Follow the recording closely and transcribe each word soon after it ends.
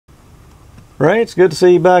Ray, it's good to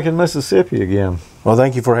see you back in Mississippi again. Well,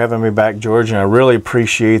 thank you for having me back, George, and I really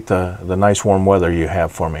appreciate the nice warm weather you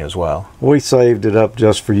have for me as well. We saved it up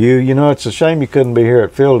just for you. You know, it's a shame you couldn't be here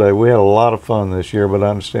at Field Day. We had a lot of fun this year, but I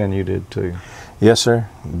understand you did too. Yes, sir.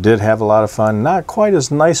 Did have a lot of fun. Not quite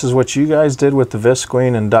as nice as what you guys did with the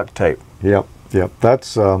visqueen and duct tape. Yep.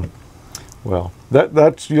 That's, well,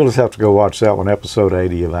 that's you'll just have to go watch that one, episode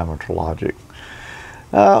 80 of Amateur Logic.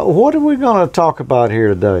 What are we going to talk about here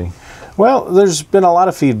today? Well, there's been a lot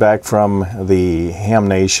of feedback from the Ham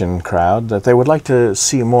Nation crowd that they would like to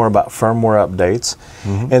see more about firmware updates.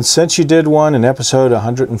 And since you did one in episode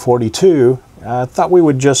 142, I thought we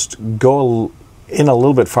would just go in a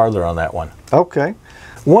little bit farther on that one. Okay.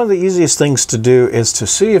 One of the easiest things to do is to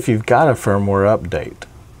see if you've got a firmware update.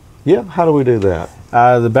 Yeah, how do we do that?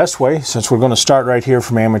 The best way, since we're going to start right here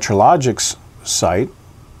from Amateur Logic's site,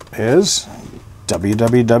 is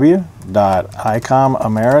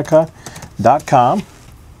www.icomamerica.com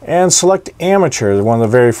and select Amateur, one of the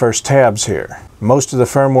very first tabs here. Most of the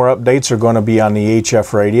firmware updates are going to be on the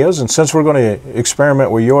HF radios, and since we're going to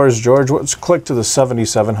experiment with yours, George, let's click to the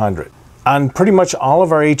 7700. On pretty much all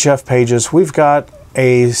of our HF pages, we've got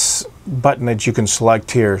a button that you can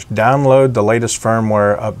select here, download the latest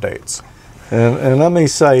firmware updates. And let me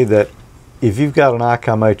say that if you've got an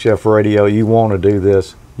Icom HF radio, you want to do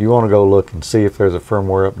this. You want to go look and see if there's a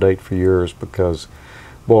firmware update for yours, because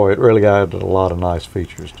boy, it really added a lot of nice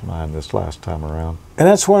features to mine this last time around. And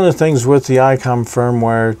that's one of the things with the Icom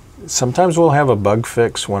firmware. Sometimes we'll have a bug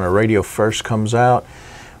fix when a radio first comes out,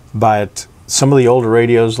 but some of the older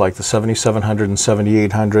radios like the 7700 and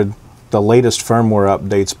 7800, the latest firmware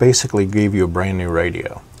updates basically gave you a brand new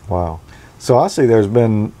radio. Wow. So I see there's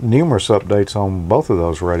been numerous updates on both of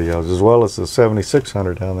those radios, as well as the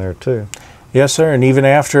 7600 down there too. Yes, sir, and even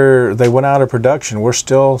after they went out of production, we're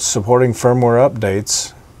still supporting firmware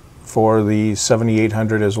updates for the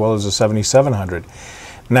 7800 as well as the 7700.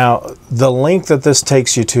 Now, the link that this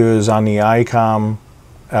takes you to is on the Icom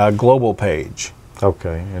global page.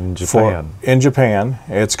 Okay, in Japan. In Japan.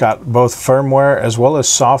 It's got both firmware as well as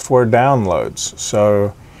software downloads.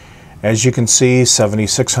 So, as you can see,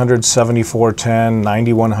 7600, 7410,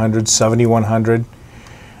 9100, 7100.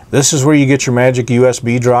 This is where you get your magic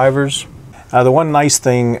USB drivers. The one nice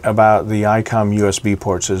thing about the Icom USB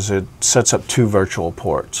ports is it sets up two virtual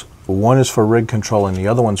ports. One is for rig control and the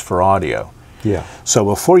other one's for audio. Yeah. So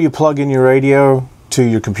before you plug in your radio to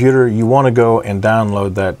your computer, you want to go and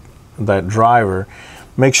download that driver.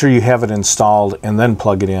 Make sure you have it installed and then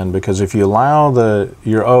plug it in, because if you allow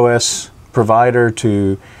your OS provider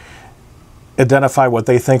to identify what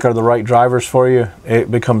they think are the right drivers for you,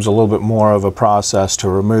 it becomes a little bit more of a process to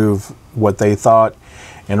remove what they thought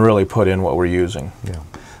and really put in what we're using. Yeah.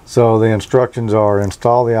 So the instructions are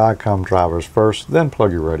install the Icom drivers first, then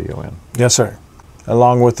plug your radio in. Yes, sir.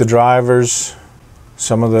 Along with the drivers,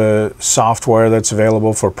 some of the software that's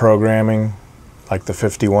available for programming, like the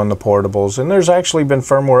 51, the portables, and there's actually been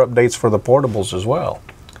firmware updates for the portables as well.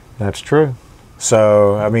 That's true.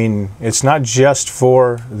 So, I mean, it's not just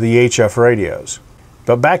for the HF radios.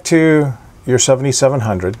 But back to your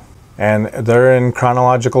 7700, and they're in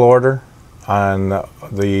chronological order on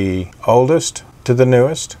the oldest to the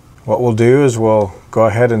newest. What we'll do is we'll go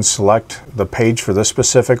ahead and select the page for this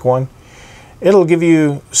specific one. It'll give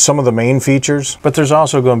you some of the main features, but there's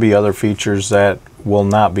also going to be other features that will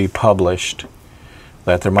not be published,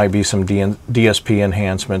 that there might be some DSP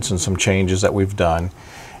enhancements and some changes that we've done,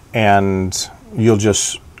 and you'll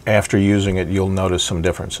just, after using it, you'll notice some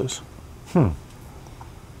differences. So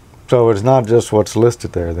it's not just what's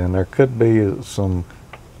listed there then. There could be some,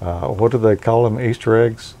 what do they call them, Easter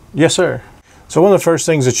eggs? Yes, sir. So one of the first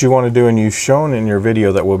things that you want to do, and you've shown in your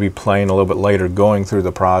video that we'll be playing a little bit later going through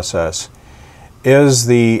the process, is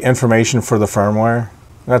the information for the firmware.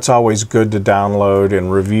 That's always good to download and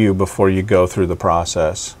review before you go through the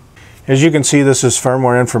process. As you can see, this is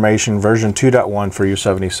firmware information version 2.1 for your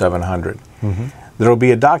 7700. There will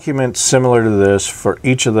be a document similar to this for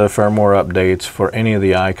each of the firmware updates for any of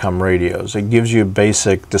the Icom radios. It gives you a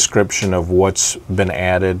basic description of what's been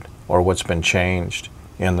added or what's been changed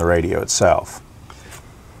in the radio itself.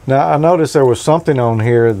 Now, I noticed there was something on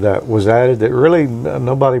here that was added that really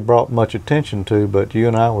nobody brought much attention to, but you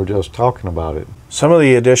and I were just talking about it. Some of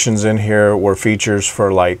the additions in here were features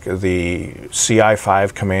for like the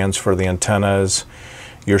CI5 commands for the antennas,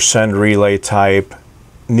 your send relay type,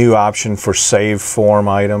 new option for save form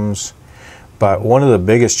items. But one of the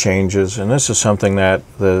biggest changes, and this is something that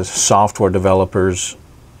the software developers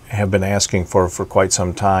have been asking for quite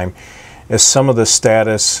some time, is some of the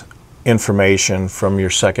status information from your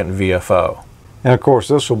second VFO. And of course,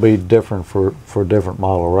 this will be different for different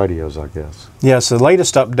model radios, I guess. Yes, the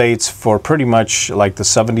latest updates for pretty much like the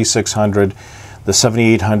 7600, the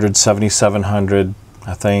 7800, 7700,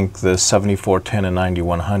 I think the 7410 and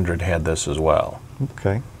 9100 had this as well.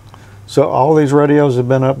 Okay. So all these radios have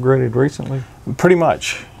been upgraded recently? Pretty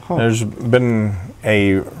much. Huh. There's been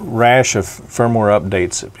a rash of firmware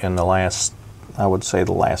updates in the last, I would say,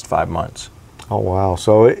 the last 5 months. Oh, wow.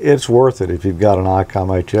 So it's worth it if you've got an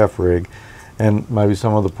Icom HF rig and maybe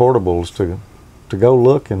some of the portables to go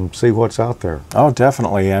look and see what's out there. Oh,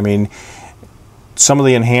 definitely. I mean, some of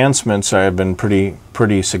the enhancements have been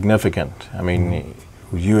pretty significant. I mean,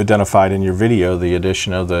 you identified in your video the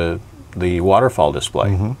addition of the waterfall display.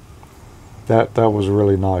 Mm-hmm. That was a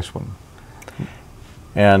really nice one.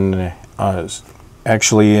 And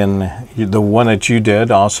actually, in the one that you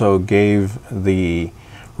did also gave the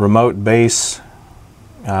remote base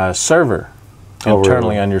server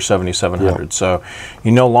internally on your 7700. Yeah. So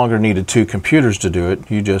you no longer needed 2 computers to do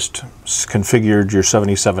it. You just configured your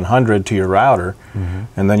 7700 to your router,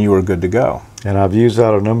 and then you were good to go. And I've used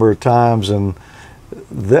that a number of times, and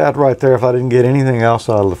that right there, if I didn't get anything else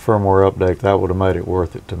out of the firmware update, that would have made it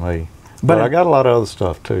worth it to me. But I got a lot of other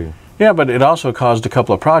stuff too. Yeah, but it also caused a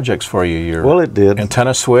couple of projects for you. Your well, it did.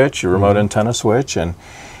 Antenna switch, your remote antenna switch, and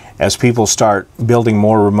as people start building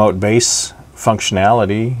more remote base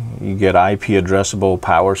functionality, you get IP addressable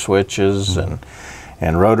power switches and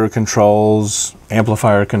rotor controls,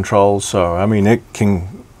 amplifier controls. So I mean,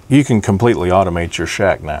 you can completely automate your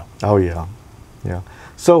shack now. Oh yeah, yeah.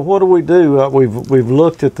 So what do? We've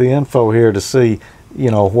looked at the info here to see,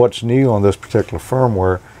 you know, what's new on this particular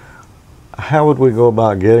firmware. How would we go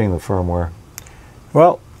about getting the firmware?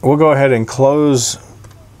 Well, we'll go ahead and close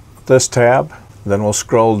this tab. Then we'll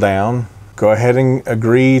scroll down. Go ahead and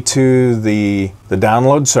agree to the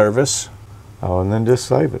download service. Oh, and then just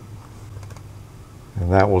save it.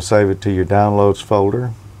 And that will save it to your downloads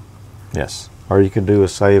folder. Yes. Or you can do a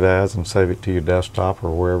save as and save it to your desktop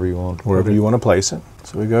or wherever you want to wherever you want to place it.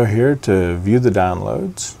 So we go here to view the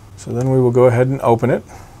downloads. So then we will go ahead and open it.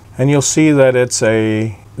 And you'll see that it's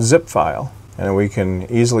a zip file. And we can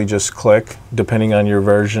easily just click, depending on your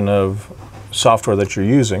version of software that you're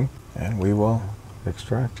using, and we will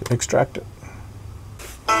extract it.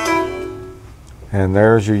 And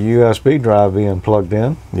there's your USB drive being plugged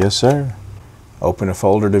in. Yes, sir. Open a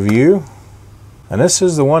folder to view. And this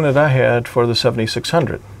is the one that I had for the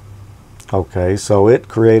 7600. Okay, so it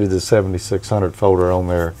created the 7600 folder on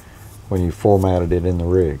there when you formatted it in the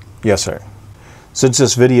rig. Yes, sir. Since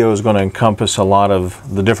this video is going to encompass a lot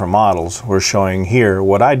of the different models, we're showing here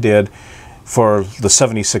what I did for the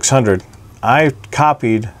 7600. I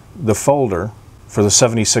copied the folder for the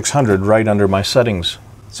 7600 right under my settings.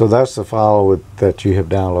 So that's the file that you have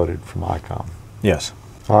downloaded from Icom. Yes.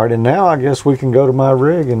 All right, and now I guess we can go to my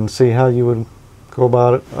rig and see how you would go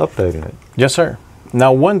about it, updating it. Yes, sir.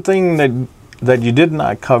 Now, one thing that you did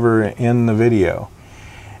not cover in the video,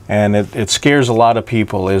 and it scares a lot of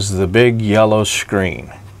people, is the big yellow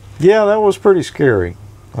screen. Yeah, that was pretty scary,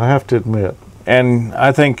 I have to admit. And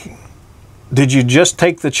I think, did you just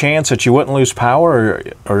take the chance that you wouldn't lose power,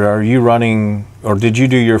 or are you running, or did you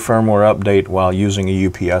do your firmware update while using a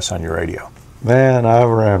UPS on your radio? Man, I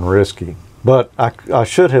ran risky. But I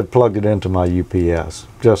should have plugged it into my UPS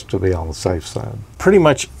just to be on the safe side. Pretty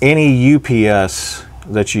much any UPS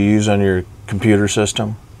that you use on your computer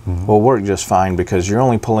system will work just fine because you're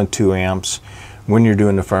only pulling 2 amps when you're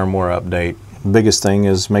doing the firmware update. The biggest thing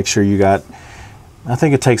is make sure you got, I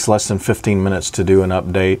think it takes less than 15 minutes to do an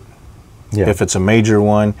update. Yeah. If it's a major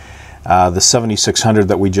one, the 7600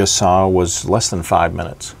 that we just saw was less than 5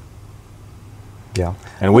 minutes. Yeah.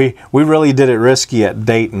 And we really did it risky at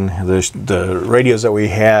Dayton. The radios that we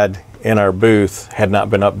had in our booth had not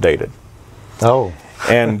been updated. Oh.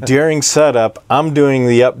 And during setup, I'm doing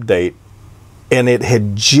the update, and it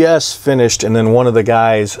had just finished, and then one of the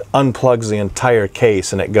guys unplugs the entire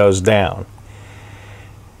case, and it goes down.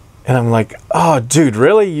 And I'm like, oh, dude,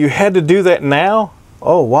 really? You had to do that now?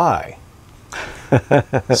 Oh, why?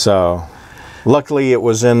 So, luckily, it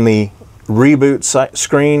was in the reboot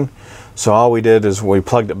screen. So all we did is we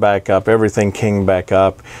plugged it back up, everything came back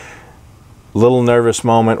up. Little nervous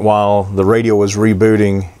moment while the radio was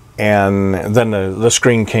rebooting, and then the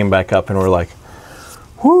screen came back up and we're like,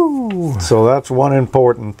 whoo. So that's one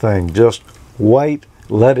important thing. Just wait,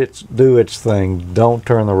 let it do its thing. Don't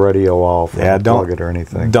turn the radio off or plug it or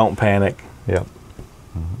anything. Don't panic. Yep.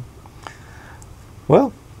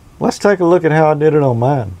 Well, let's take a look at how I did it on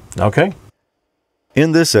mine. Okay.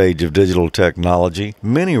 In this age of digital technology,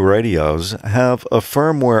 many radios have a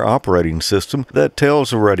firmware operating system that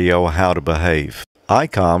tells the radio how to behave.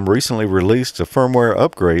 Icom recently released a firmware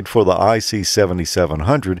upgrade for the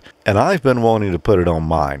IC7700, and I've been wanting to put it on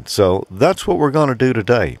mine, so that's what we're going to do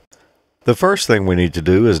today. The first thing we need to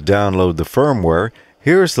do is download the firmware.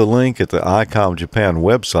 Here's the link at the Icom Japan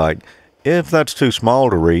website. If that's too small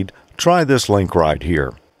to read, try this link right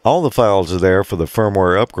here. All the files are there for the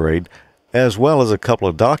firmware upgrade, as well as a couple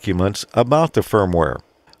of documents about the firmware.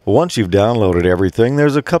 Once you've downloaded everything,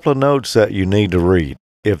 there's a couple of notes that you need to read.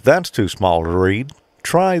 If that's too small to read,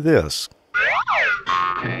 try this.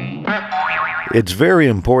 It's very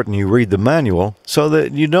important you read the manual so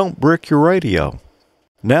that you don't brick your radio.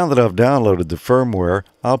 Now that I've downloaded the firmware,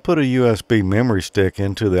 I'll put a USB memory stick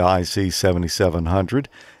into the IC7700,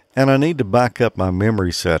 and I need to back up my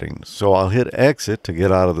memory settings. So I'll hit exit to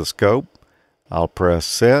get out of the scope. I'll press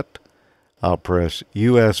set. I'll press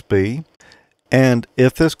USB. And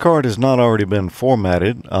if this card has not already been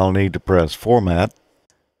formatted, I'll need to press format.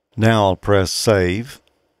 Now I'll press save,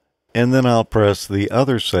 and then I'll press the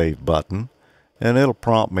other save button, and it'll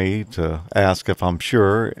prompt me to ask if I'm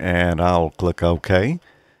sure, and I'll click OK.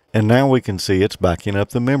 And now we can see it's backing up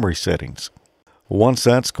the memory settings. Once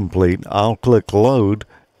that's complete, I'll click load,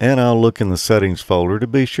 and I'll look in the settings folder to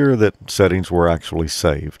be sure that settings were actually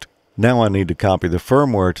saved. Now I need to copy the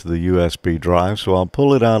firmware to the USB drive, so I'll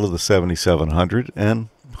pull it out of the 7700 and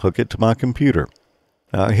hook it to my computer.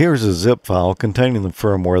 Now here's a zip file containing the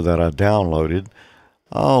firmware that I downloaded.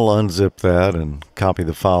 I'll unzip that and copy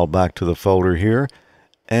the file back to the folder here,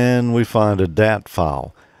 and we find a DAT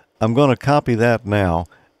file. I'm going to copy that now,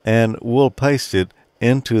 and we'll paste it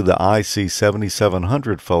into the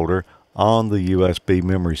IC7700 folder on the USB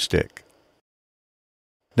memory stick.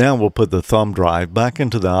 Now we'll put the thumb drive back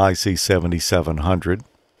into the IC7700,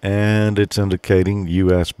 and it's indicating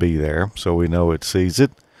USB there, so we know it sees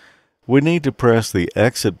it. We need to press the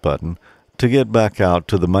exit button to get back out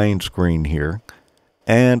to the main screen here,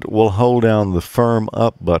 and we'll hold down the firm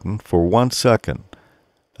up button for 1 second.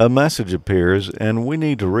 A message appears, and we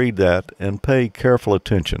need to read that and pay careful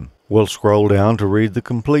attention. We'll scroll down to read the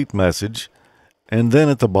complete message, and then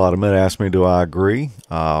at the bottom it asks me, do I agree?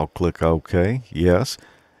 I'll click OK, yes.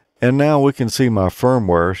 And now we can see my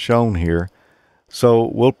firmware shown here. So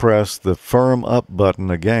we'll press the firm up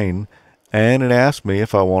button again, and it asks me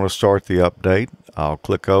if I want to start the update. I'll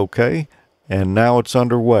click OK, and now it's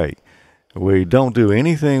underway. We don't do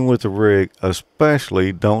anything with the rig,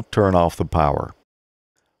 especially don't turn off the power.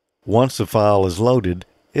 Once the file is loaded,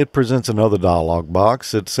 it presents another dialog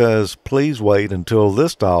box that says, please wait until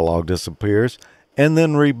this dialog disappears, and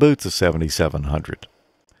then reboot the 7700.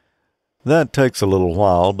 That takes a little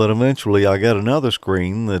while, but eventually I get another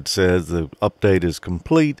screen that says the update is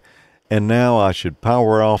complete, and now I should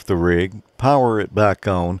power off the rig, power it back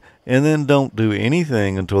on, and then don't do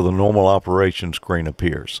anything until the normal operation screen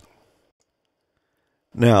appears.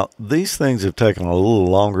 Now, these things have taken a little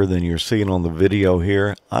longer than you're seeing on the video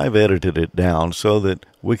here. I've edited it down so that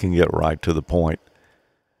we can get right to the point.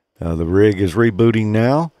 The rig is rebooting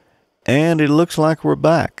now, and it looks like we're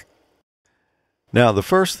back. Now, the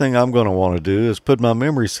first thing I'm going to want to do is put my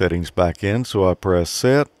memory settings back in, so I press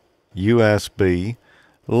set, USB,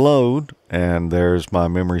 load, and there's my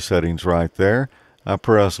memory settings right there. I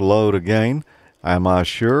press load again. Am I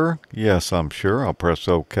sure? Yes, I'm sure. I'll press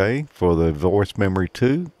OK. For the voice memory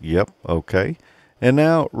too? Yep, OK. And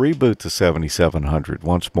now reboot the 7700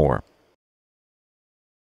 once more.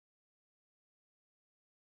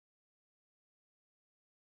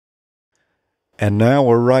 And now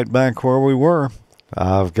we're right back where we were.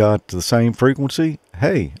 I've got the same frequency.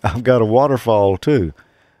 Hey, I've got a waterfall too.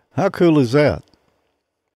 How cool is that?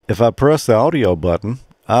 If I press the audio button,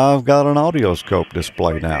 I've got an audio scope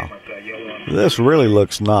display now. This really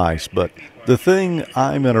looks nice, but the thing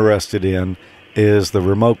I'm interested in is the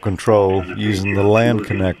remote control using the LAN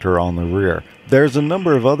connector on the rear. There's a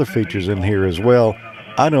number of other features in here as well.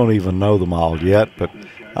 I don't even know them all yet, but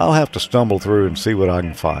I'll have to stumble through and see what I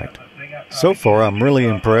can find. So far, I'm really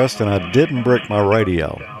impressed, and I didn't brick my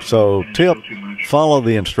radio. So, tip, follow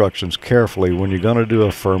the instructions carefully when you're going to do a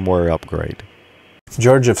firmware upgrade.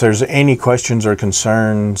 George, if there's any questions or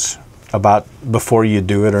concerns about before you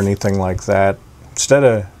do it or anything like that, instead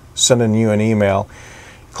of sending you an email,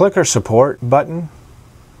 click our support button,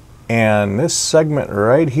 and this segment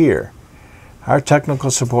right here, our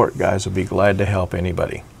technical support guys will be glad to help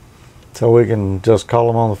anybody. So we can just call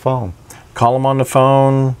them on the phone. Call them on the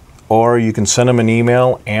phone, or you can send them an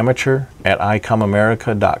email,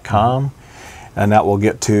 amateur@icomamerica.com, and that will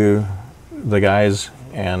get to the guys,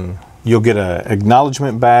 and you'll get an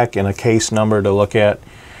acknowledgement back and a case number to look at.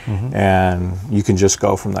 And you can just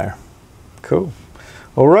go from there. Cool.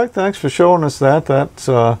 All right, thanks for showing us that. That's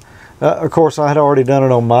Of course, I had already done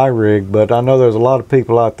it on my rig, but I know there's a lot of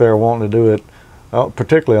people out there wanting to do it,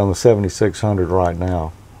 particularly on the 7600 right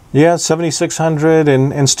now. Yeah, 7600,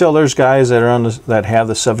 and still there's guys that are on that have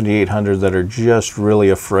the 7800 that are just really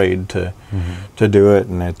afraid to do it,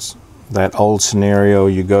 and it's that old scenario.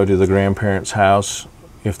 You go to the grandparents' house.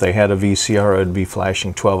 If they had a VCR, it'd be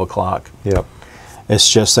flashing 12 o'clock. Yep. It's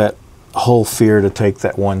just that whole fear to take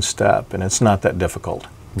that one step, and it's not that difficult.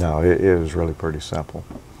 No, it is really pretty simple.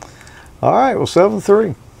 All right, well,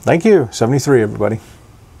 73. Thank you. 73, everybody.